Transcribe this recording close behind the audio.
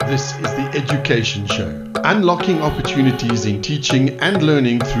This is the Education Show, unlocking opportunities in teaching and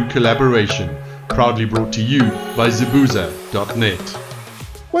learning through collaboration. Proudly brought to you by Zibuza.net.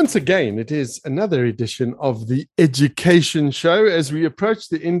 Once again, it is another edition of the Education Show as we approach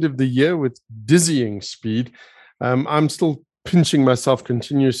the end of the year with dizzying speed. I'm still pinching myself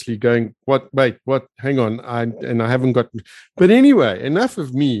continuously going, hang on, I haven't got... But anyway, enough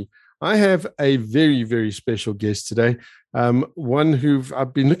of me. I have a very, very special guest today, one who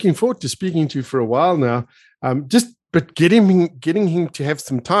I've been looking forward to speaking to for a while now. But getting him to have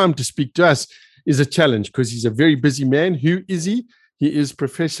some time to speak to us is a challenge because he's a very busy man. Who is he? He is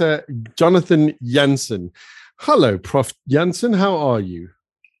Professor Jonathan Jansen. Hello, Prof. Jansen. How are you?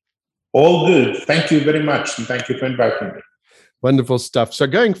 All good. Thank you very much, and thank you for inviting me. Wonderful stuff. So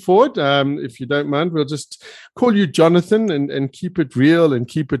going forward, if you don't mind, we'll just call you Jonathan and keep it real and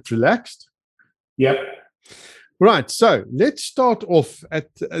keep it relaxed. Yep. Right. So let's start off at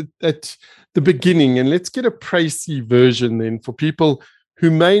the beginning and let's get a précis version then for people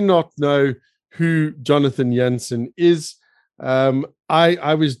who may not know who Jonathan Jansen is.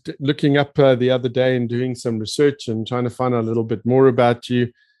 I was looking up the other day and doing some research and trying to find out a little bit more about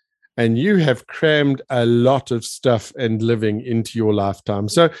you. And you have crammed a lot of stuff and living into your lifetime.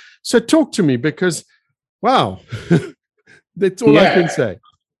 So talk to me because, wow, that's all I can say.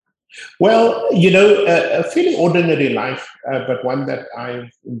 Well, a fairly ordinary life, but one that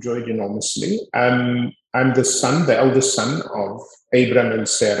I've enjoyed enormously. I'm the eldest son of Abraham and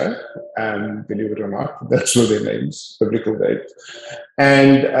Sarah, believe it or not, that's what their names, biblical names.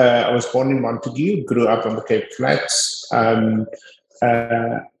 And I was born in Montague, grew up on the Cape Flats.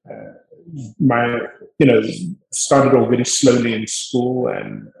 Started off very slowly in school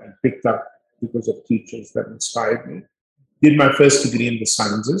and picked up because of teachers that inspired me. Did my first degree in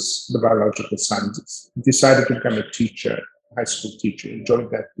the biological sciences. Decided to become a teacher, high school teacher.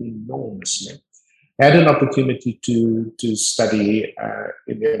 Enjoyed that enormously. Had an opportunity to study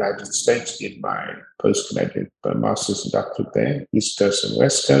in the United States, did my postgraduate master's and doctorate there, East Coast and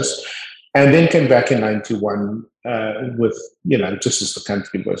West Coast. And then came back in 91 with, just as the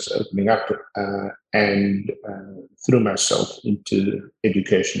country was opening up and threw myself into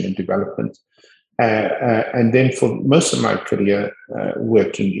education and development. And then for most of my career,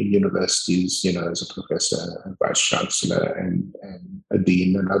 working in universities, as a professor and vice chancellor and a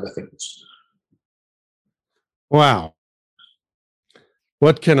dean and other things. Wow.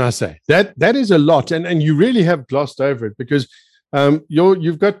 What can I say? That is a lot. And you really have glossed over it because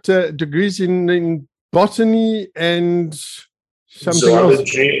you've got degrees in botany and something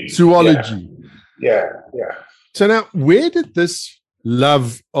zoology. Else. Zoology. Yeah. So now, where did this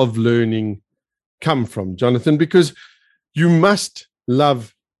love of learning come from, Jonathan? Because you must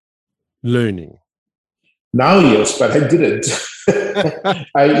love learning. Now, yes, but I didn't.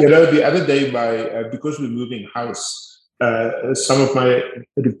 The other day, because we're moving house, some of my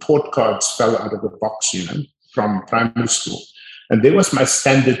report cards fell out of the box, from primary school. And there was my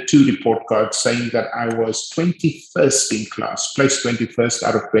standard 2 report card saying that I was 21st in class, placed 21st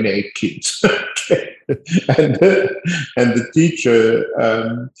out of 28 kids. and the teacher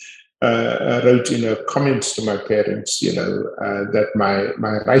wrote in her comments to my parents, that my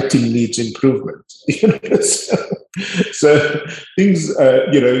writing needs improvement. So things,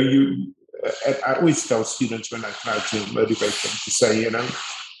 I always tell students when I try to motivate them to say,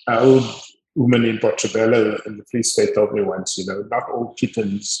 old woman in Portobello in the Free State told me once, not all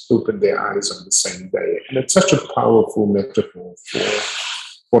kittens open their eyes on the same day. And it's such a powerful metaphor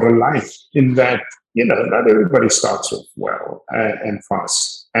for a life in that, not everybody starts off well and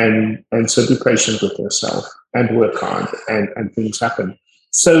fast. And so be patient with yourself and work hard and things happen.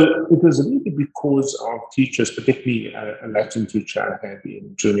 So it was really because of teachers, particularly a Latin teacher I had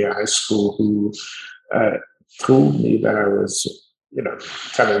in junior high school who told me that I was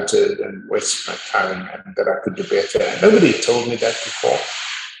talented and waste my time and that I could do better. And nobody told me that before.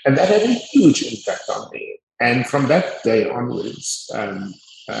 And that had a huge impact on me. And from that day onwards,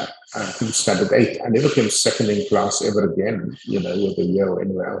 I think standard 8, I never came second in class ever again, with a year or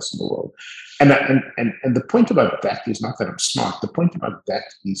anywhere else in the world. And the point about that is not that I'm smart. The point about that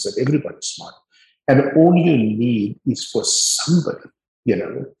is that everybody's smart. And all you need is for somebody,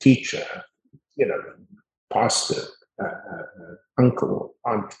 teacher, pastor, uncle,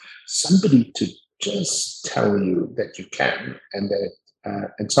 aunt, somebody to just tell you that you can and that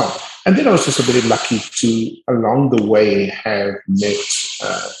and so on. And then I was just very lucky to, along the way, have met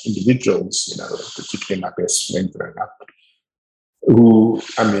individuals, particularly my best friend growing up, who,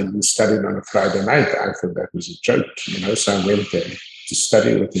 we studied on a Friday night. I thought that was a joke, so I went there to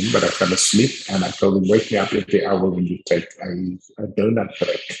study with him, but I fell asleep, and I told him, wake me up every hour when you take a donut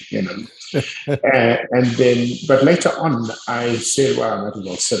break, and then, but later on, I said, well, I might as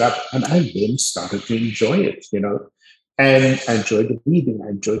well sit up, and I then started to enjoy it, and I enjoyed the reading. I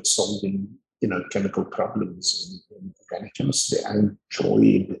enjoyed solving, chemical problems in organic chemistry. I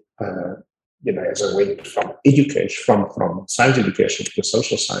enjoyed, as I went from education, from science education to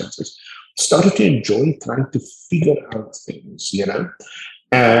social sciences, started to enjoy trying to figure out things,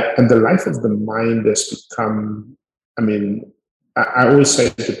 and the life of the mind has become, I always say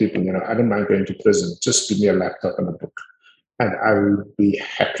to people, I don't mind going to prison, just give me a laptop and a book, and I will be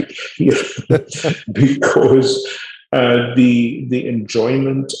happy, because the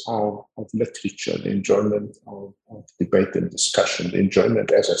enjoyment of literature, the enjoyment of debate and discussion, the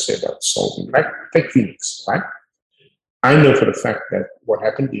enjoyment, as I said, of solving, like take Phoenix, right? I know for a fact that what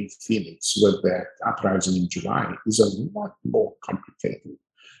happened in Phoenix with that uprising in July is a lot more complicated,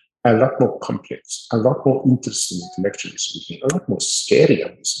 a lot more complex, a lot more interesting intellectually speaking, a lot more scary,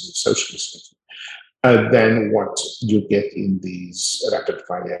 obviously, socially speaking, than what you get in these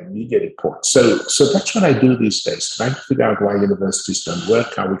rapid-fire media reports. So that's what I do these days, trying to figure out why universities don't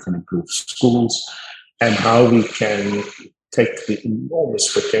work, how we can improve schools, and how we can take the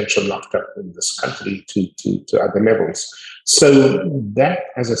enormous potential locked up in this country to other levels. So that,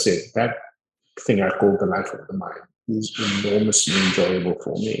 as I said, that thing I call the life of the mind is enormously enjoyable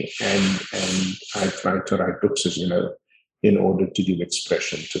for me. And I try to write books, as you know, in order to give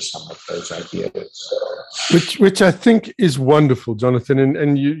expression to some of those ideas. Which I think is wonderful, Jonathan.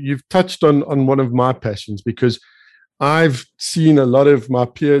 And you've touched on one of my passions, because I've seen a lot of my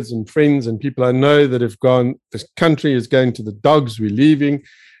peers and friends and people I know that have gone, this country is going to the dogs, we're leaving.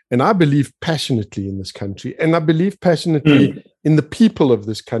 And I believe passionately in this country. And I believe passionately in the people of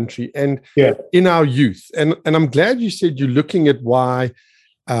this country and in our youth. And I'm glad you said you're looking at why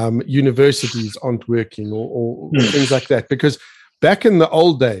universities aren't working or things like that. Because back in the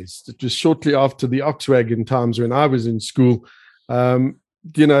old days, it was shortly after the Oxwagon times when I was in school,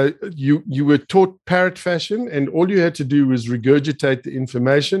 you were taught parrot fashion, and all you had to do was regurgitate the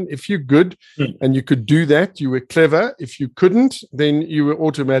information. If you're good and you could do that, you were clever. If you couldn't, then you were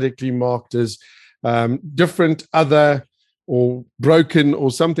automatically marked as different, other, or broken,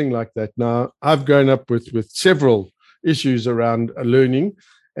 or something like that. Now, I've grown up with several issues around learning,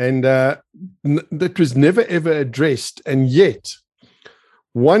 and that was never, ever addressed. And yet,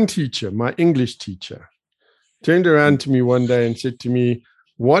 one teacher, my English teacher, turned around to me one day and said to me,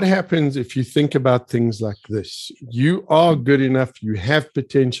 what happens if you think about things like this? You are good enough. You have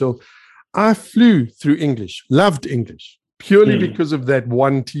potential. I flew through English, loved English, purely because of that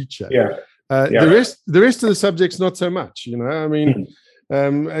one teacher. The rest of the subjects, not so much.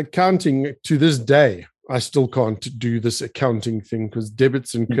 Accounting, to this day, I still can't do this accounting thing because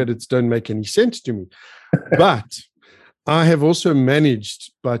debits and credits don't make any sense to me. But I have also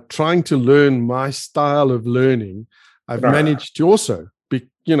managed, by trying to learn my style of learning, I've managed to also be,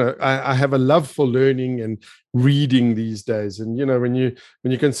 I have a love for learning and reading these days. And, when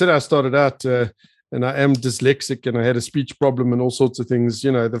you consider I started out and I am dyslexic and I had a speech problem and all sorts of things,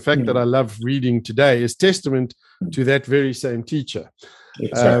 the fact that I love reading today is testament to that very same teacher.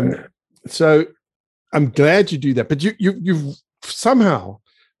 Exactly. So I'm glad you do that. But you've somehow,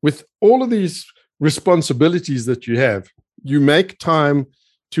 with all of these responsibilities that you have, you make time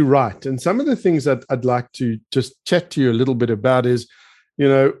to write. And some of the things that I'd like to just chat to you a little bit about is,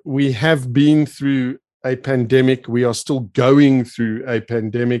 we have been through a pandemic. We are still going through a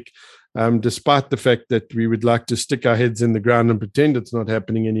pandemic, despite the fact that we would like to stick our heads in the ground and pretend it's not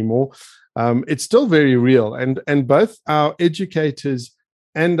happening anymore. It's still very real. And both our educators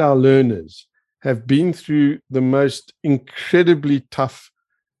and our learners have been through the most incredibly tough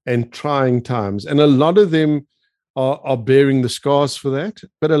and trying times. And a lot of them are bearing the scars for that.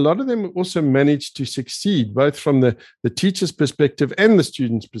 But a lot of them also managed to succeed, both from the teacher's perspective and the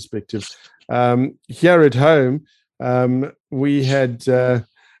student's perspective. Here at home, we had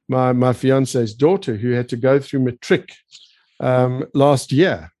my fiance's daughter who had to go through matric last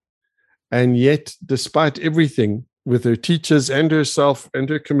year. And yet, despite everything, with her teachers and herself and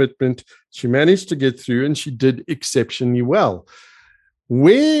her commitment, she managed to get through, and she did exceptionally well.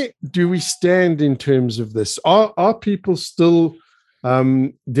 Where do we stand in terms of this? Are people still,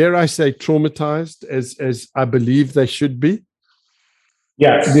 dare I say, traumatized as I believe they should be?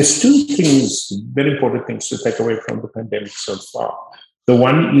 Yeah, there's two things, very important things to take away from the pandemic so far. The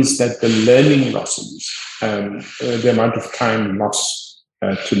one is that the learning losses, the amount of time lost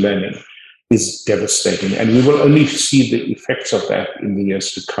to learning, is devastating, and we will only see the effects of that in the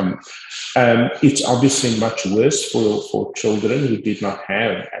years to come. It's obviously much worse for children who did not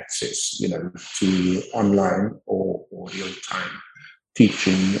have access, to online or real-time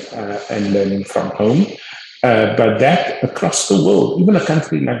teaching and learning from home. But that across the world, even a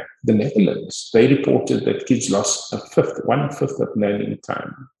country like the Netherlands, they reported that kids lost one-fifth of learning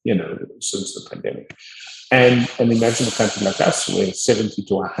time, since the pandemic. And imagine a country like us where 70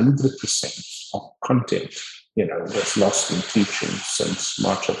 to 100% of content, was lost in teaching since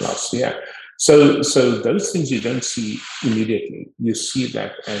March of last year. So those things you don't see immediately. You see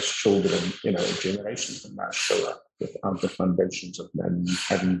that as children, generations from now show up without the foundations of learning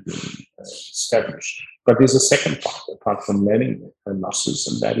having been established. But there's a second part, apart from learning losses,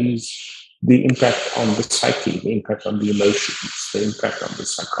 and that is the impact on the psyche, the impact on the emotions, the impact on the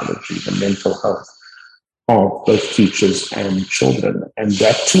psychology, the mental health of both teachers and children. And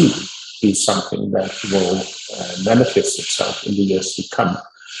that too is something that will manifest itself in the years to come.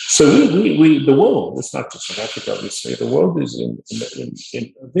 So the world, it's not just South Africa, obviously, the world is in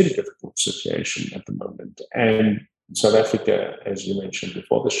a very difficult situation at the moment. And South Africa, as you mentioned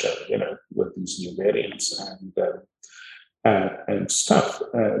before the show, with these new variants and stuff,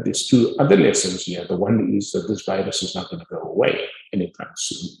 there's two other lessons here. The one is that this virus is not going to go away anytime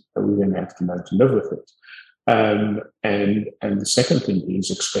soon. We're going to have to learn to live with it. And the second thing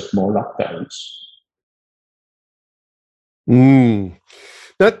is expect more lockdowns.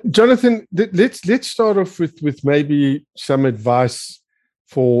 Jonathan, let's start off with maybe some advice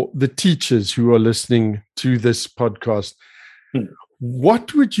for the teachers who are listening to this podcast.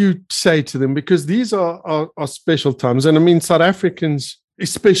 What would you say to them? Because these are special times. And I mean, South Africans,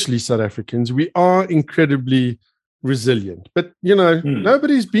 especially South Africans, we are incredibly resilient. But,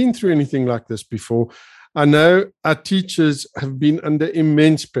 nobody's been through anything like this before. I know our teachers have been under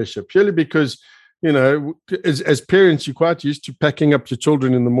immense pressure, purely because, as parents, you're quite used to packing up your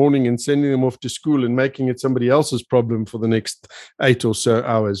children in the morning and sending them off to school and making it somebody else's problem for the next 8 or so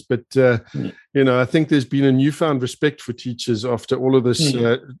hours. But, I think there's been a newfound respect for teachers after all of this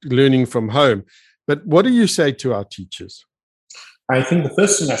learning from home. But what do you say to our teachers? I think the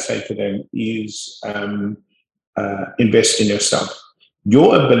first thing I say to them is invest in yourself.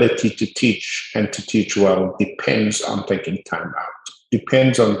 Your ability to teach and to teach well depends on taking time out,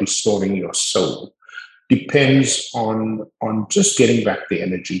 depends on restoring your soul, depends on just getting back the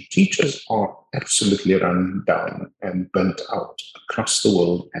energy. Teachers are absolutely run down and burnt out across the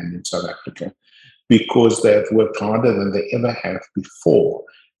world and in South Africa because they have worked harder than they ever have before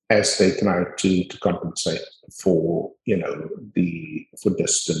as they try to compensate for, for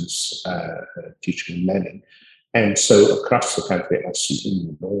distance teaching and learning. And so across the country, I see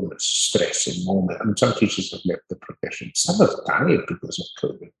enormous stress, some teachers have left the profession. Some have died because of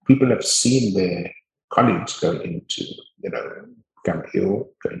COVID. People have seen their colleagues go into, become ill,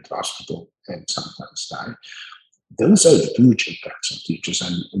 go into hospital, and sometimes die. Those are huge impacts on teachers.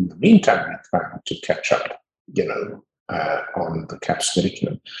 And in the meantime, we're trying to catch up, on the CAPS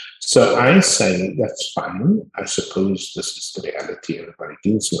curriculum. So I say that's fine. I suppose this is the reality everybody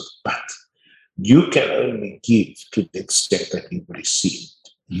deals with, but you can only give to the extent that you've received.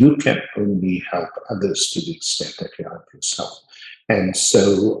 You can only help others to the extent that you help yourself. And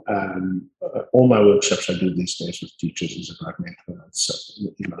so all my workshops I do these days with teachers is about mental health,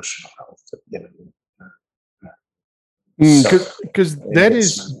 emotional health. Because that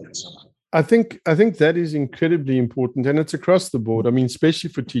is, I think that is incredibly important, and it's across the board. I mean, especially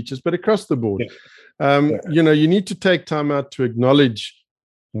for teachers, but across the board. You need to take time out to acknowledge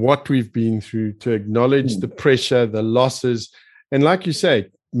what we've been through, to acknowledge the pressure, the losses, and like you say,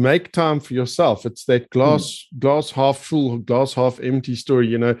 make time for yourself. It's that glass half full, glass half empty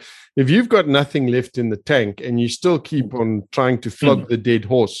story. If you've got nothing left in the tank and you still keep on trying to flog the dead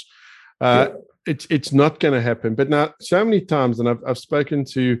horse, it's not going to happen. But now, so many times, and I've spoken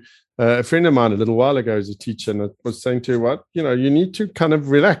to a friend of mine a little while ago as a teacher, and I was saying to her, you need to kind of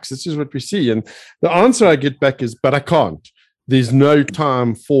relax. This is what we see. And the answer I get back is, but I can't. There's no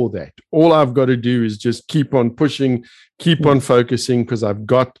time for that. All I've got to do is just keep on pushing, keep on focusing, because I've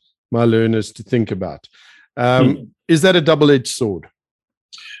got my learners to think about. Is that a double-edged sword?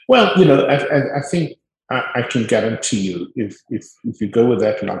 Well, I think I can guarantee you, if you go with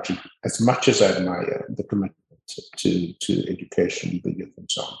that logic, as much as I admire the commitment to education, the youth, and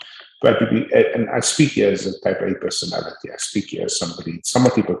so on, but and I speak here as a type A personality. I speak here as somebody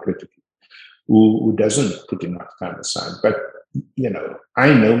somewhat hypocritical, who doesn't put enough time aside. But,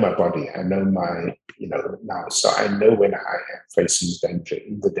 I know my body. I know my, now. So I know when I am facing danger,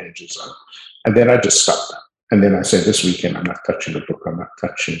 in the danger zone. And then I just stop. And then I say, this weekend, I'm not touching a book. I'm not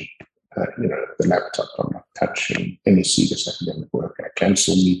touching the laptop. I'm not touching any serious academic work. I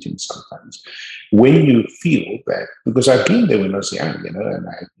cancel meetings sometimes. When you feel that, because I've been there when I was young, and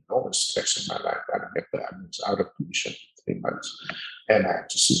I had enormous stress in my life. I remember I was out of commission for 3 months, and I had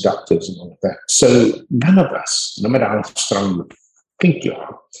to see doctors and all of that. So none of us, no matter how strong you think you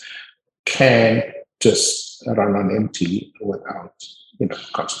are, can just run on empty without,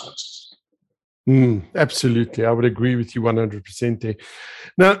 consequences. Absolutely. I would agree with you 100% there.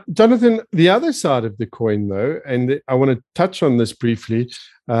 Now, Jonathan, the other side of the coin, though, and I want to touch on this briefly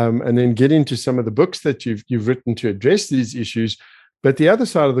and then get into some of the books that you've written to address these issues. But the other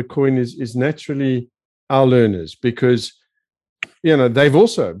side of the coin is naturally our learners, because, they've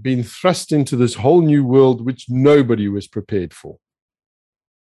also been thrust into this whole new world, which nobody was prepared for.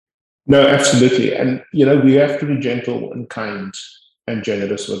 No, absolutely. And, we have to be gentle and kind and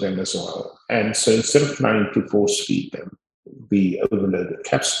generous with them as well. And so instead of trying to force feed them the overloaded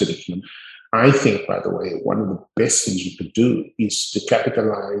CAPS curriculum, I think, by the way, one of the best things you could do is to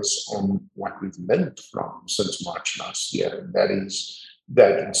capitalize on what we've learned from since March last year. And that is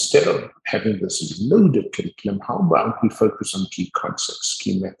that instead of having this loaded curriculum, how about we focus on key concepts,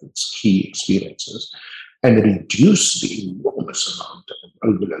 key methods, key experiences, and reduce the enormous amount of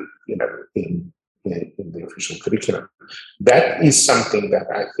overload, in the official curriculum. That is something that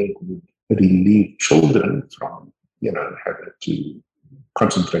I think would relieve children from, having to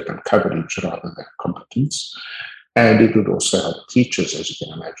concentrate on coverage rather than competence. And it would also help teachers, as you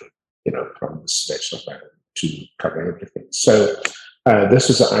can imagine, from the stress of having to cover everything. So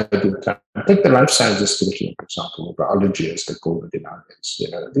this is an ideal time. I think the life sciences curriculum, for example, or biology, as they call it in our days,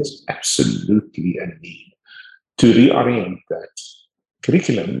 there's absolutely a need to reorient that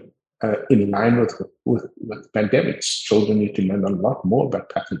curriculum in line with pandemics. Children need to learn a lot more about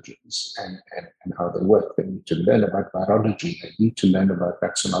pathogens and how they work. They need to learn about virology. They need to learn about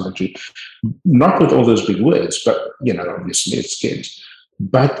vaccinology, not with all those big words, but, obviously it's kids.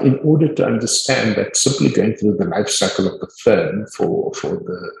 But in order to understand that simply going through the life cycle of the firm for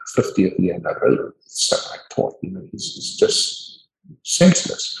the 50th year in a row, so I taught, is just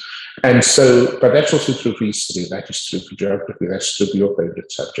senseless. And so, but that's also true for history, that is true for geography, that's true for your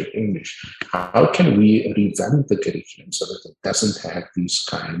favorite subject, English. How can we revamp the curriculum so that it doesn't have these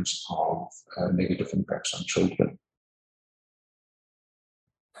kinds of negative impacts on children?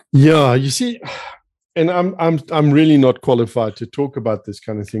 Yeah, you see, and I'm really not qualified to talk about this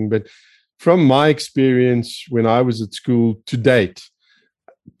kind of thing, but from my experience when I was at school to date,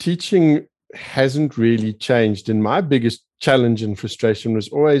 teaching hasn't really changed. And my biggest challenge and frustration was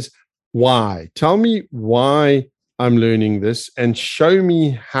always, why? Tell me why I'm learning this and show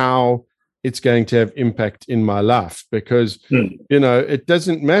me how it's going to have impact in my life. Because, it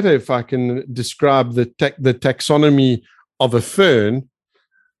doesn't matter if I can describe the taxonomy of a fern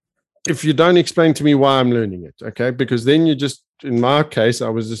if you don't explain to me why I'm learning it, okay? Because then in my case,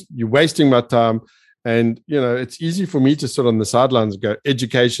 you're wasting my time. And, it's easy for me to sit on the sidelines and go,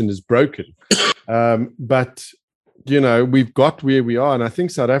 education is broken. But, we've got where we are. And I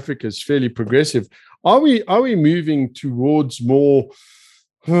think South Africa is fairly progressive. Are we moving towards more,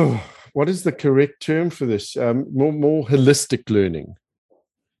 what is the correct term for this? More holistic learning?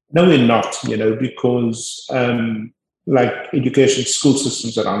 No, we're not, because like education, school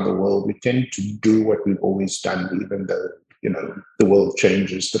systems around the world, we tend to do what we've always done, even though, the world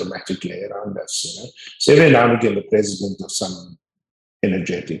changes dramatically around us, So every now and again, the president or some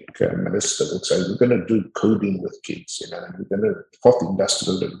energetic minister will say, we're going to do coding with kids, and we're going to fourth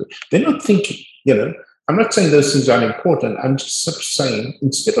industrial. They're not thinking, I'm not saying those things are important. I'm just saying,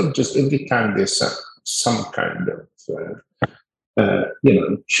 instead of just every time there's some kind of,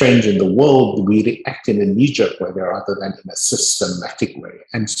 change in the world, we react in a knee-jerk way rather than in a systematic way.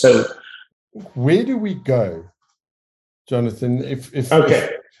 And so, where do we go, Jonathan? If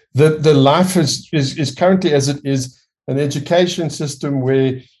the life is currently as it is, an education system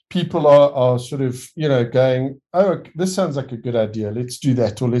where people are sort of, going, oh, this sounds like a good idea. Let's do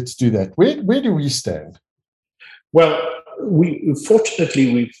that, or let's do that. Where do we stand? Well,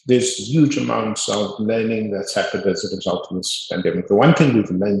 fortunately, there's huge amounts of learning that's happened as a result of this pandemic. The one thing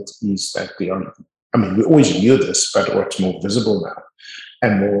we've learned is that we always knew this, but what's more visible now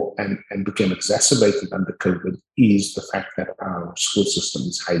and became exacerbated under COVID is the fact that our school system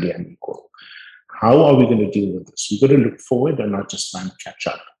is highly unequal. How are we going to deal with this? We've got to look forward and not just try and catch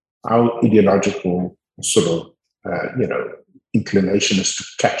up. Our ideological sort of, inclination is to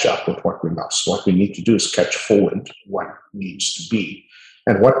catch up with what we lost. What we need to do is catch forward what needs to be.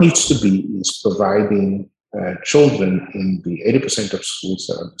 And what needs to be is providing children in the 80% of schools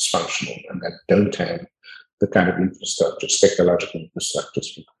that are dysfunctional and that don't have the kind of infrastructure, technological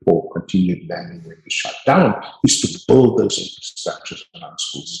infrastructures for continued learning when we shut down is to build those infrastructures around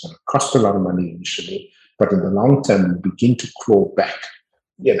schools. It's going to cost a lot of money initially, but in the long term, we begin to claw back,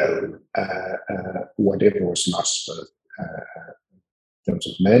 whatever was lost in terms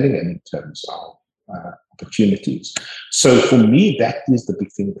of learning and in terms of opportunities. So for me, that is the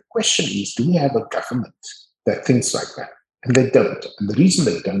big thing. The question is, do we have a government that thinks like that? And they don't. And the reason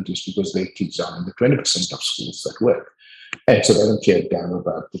they don't is because their kids are in the 20% of schools that work. And so they don't care damn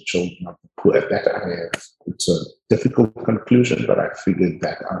about the children of the poor. It's a difficult conclusion, but I figured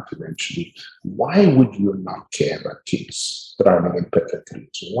that out eventually. Why would you not care about kids drowning in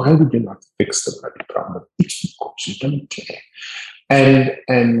pyramids? Why would you not fix the bloody problem? It's because you don't care.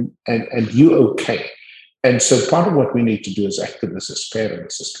 And you're okay. And so part of what we need to do as activists, as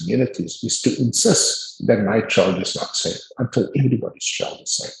parents, as communities, is to insist that my child is not safe until everybody's child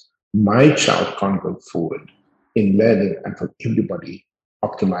is safe. My child can't go forward in learning until everybody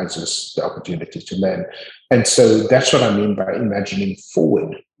optimizes the opportunity to learn. And so that's what I mean by imagining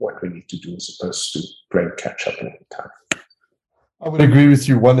forward what we need to do as opposed to playing catch up all the time. I would agree with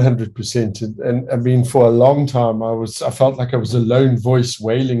you 100%. And I mean, for a long time, I felt like I was a lone voice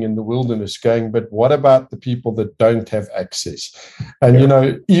wailing in the wilderness going, but what about the people that don't have access?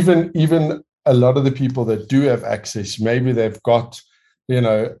 And, even a lot of the people that do have access, maybe they've got,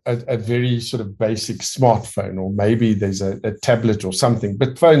 a very sort of basic smartphone, or maybe there's a tablet or something,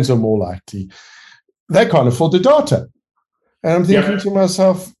 but phones are more likely. They can't afford the data. And I'm thinking to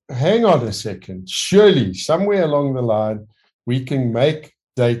myself, hang on a second, surely somewhere along the line, we can make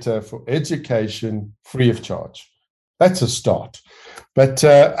data for education free of charge. That's a start. But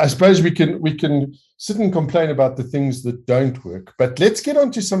I suppose we can sit and complain about the things that don't work. But let's get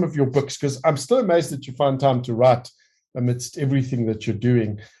on to some of your books, because I'm still amazed that you find time to write amidst everything that you're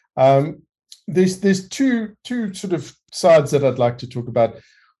doing. There's two sort of sides that I'd like to talk about.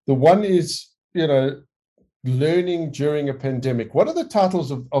 The one is, learning during a pandemic. What are the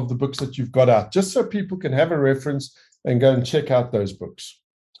titles of the books that you've got out, just so people can have a reference and go and check out those books?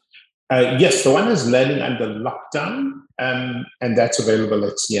 Yes, the one is Learning Under Lockdown, and that's available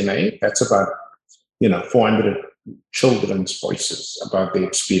at CNA. That's about 400 children's voices about their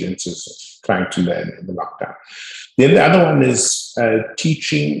experiences of trying to learn in the lockdown. Then the other one is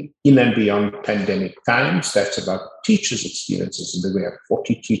Teaching in and Beyond Pandemic Times. That's about teachers' experiences, and then we have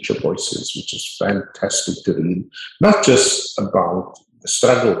 40 teacher voices, which is fantastic to read, not just about the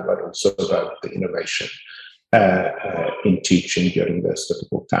struggle, but also about the innovation in teaching during those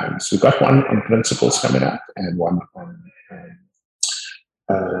difficult times. We've got one on principles coming up and one on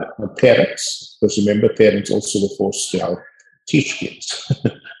parents, because remember, parents also were forced to help teach kids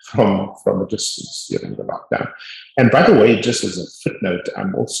from a distance during the lockdown. And by the way, just as a footnote,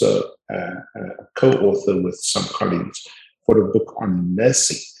 I'm also a co-author with some colleagues for a book on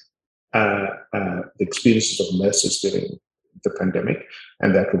nursing, the experiences of nurses during the pandemic,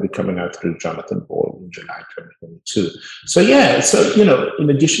 and that will be coming out through Jonathan Ball in July 2022. So in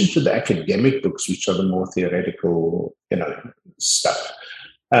addition to the academic books, which are the more theoretical, stuff,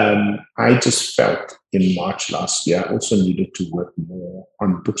 I just felt in March last year I also needed to work more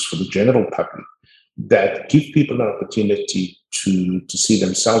on books for the general public that give people an opportunity to see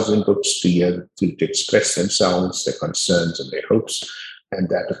themselves in books, to express themselves, their concerns and their hopes, and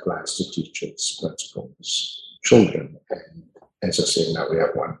that applies to teachers, principals, children, and as I said, now we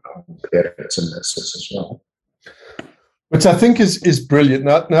have one on parents and nurses as well. Which I think is brilliant.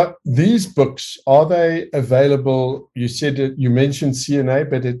 Now, these books, are they available? You said you mentioned CNA,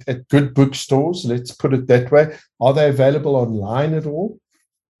 but at good bookstores, let's put it that way. Are they available online at all?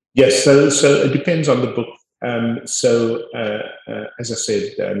 Yes, so it depends on the book. As I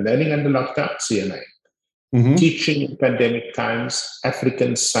said, Learning Under Lockdown, CNA. Mm-hmm. Teaching in Pandemic Times,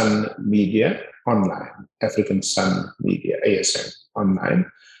 African Sun Media, online. African Sun Media, ASM, online.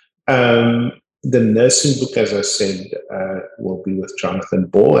 The nursing book, as I said, will be with Jonathan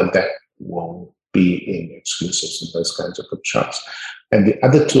Ball, and that will be in exclusives and those kinds of bookshops. And the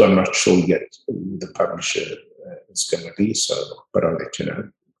other two, I'm not sure yet who the publisher is going to be, but I'll let you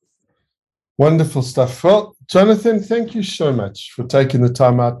know. Wonderful stuff. Well, Jonathan, thank you so much for taking the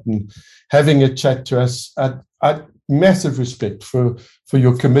time out and having a chat to us. I massive respect for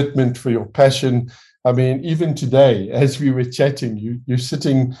your commitment, for your passion. I mean, even today, as we were chatting, you're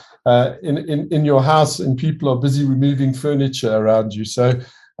sitting in your house and people are busy removing furniture around you. So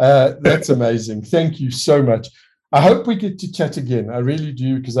that's amazing. Thank you so much. I hope we get to chat again. I really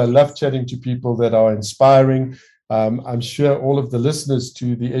do, because I love chatting to people that are inspiring. I'm sure all of the listeners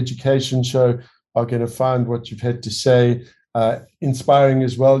to the Education Show are going to find what you've had to say inspiring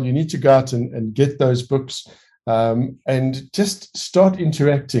as well. You need to go out and get those books. and just start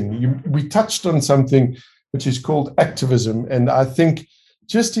interacting. We touched on something which is called activism. And I think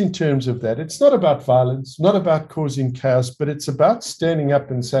just in terms of that, it's not about violence, not about causing chaos, but it's about standing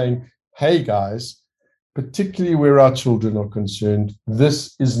up and saying, hey, guys, particularly where our children are concerned,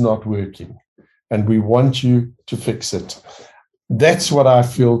 this is not working, and we want you to fix it. That's what I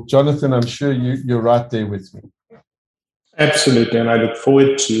feel. Jonathan, I'm sure you're right there with me. Absolutely, and I look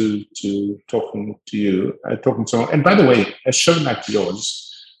forward to talking to you, talking to someone. And by the way, a show like yours,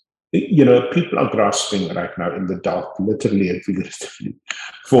 people are grasping right now in the dark, literally and figuratively,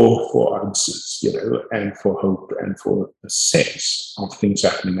 for answers, and for hope and for a sense of things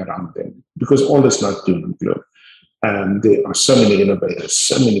happening around them. Because all is not doom and gloom. And there are so many innovators,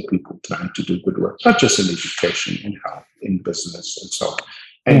 so many people trying to do good work, not just in education, in health, in business, and so on.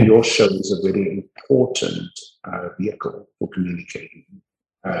 And your show is a very important vehicle for communicating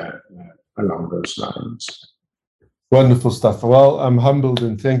along those lines. Wonderful stuff. Well, I'm humbled,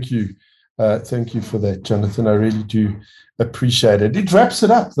 and thank you. Thank you for that, Jonathan. I really do appreciate it. It wraps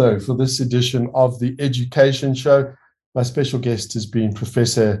it up, though, for this edition of the Education Show. My special guest has been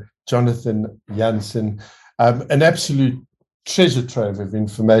Professor Jonathan Jansen. An absolute treasure trove of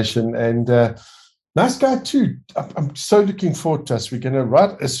information, and nice guy too. I'm so looking forward to us. We're going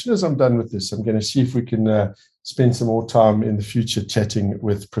to as soon as I'm done with this, I'm going to see if we can spend some more time in the future chatting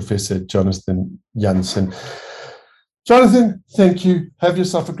with Professor Jonathan Jansen. Jonathan, thank you. Have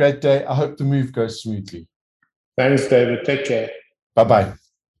yourself a great day. I hope the move goes smoothly. Thanks, David. Take care. Bye-bye.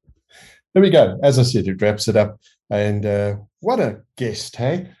 There we go. As I said, it wraps it up. And what a guest,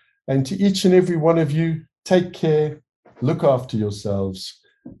 hey? And to each and every one of you, take care, look after yourselves,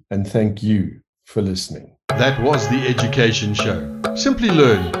 and thank you for listening. That was the Education Show. Simply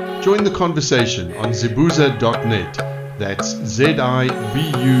learn. Join the conversation on zibuza.net. That's zibuza.net.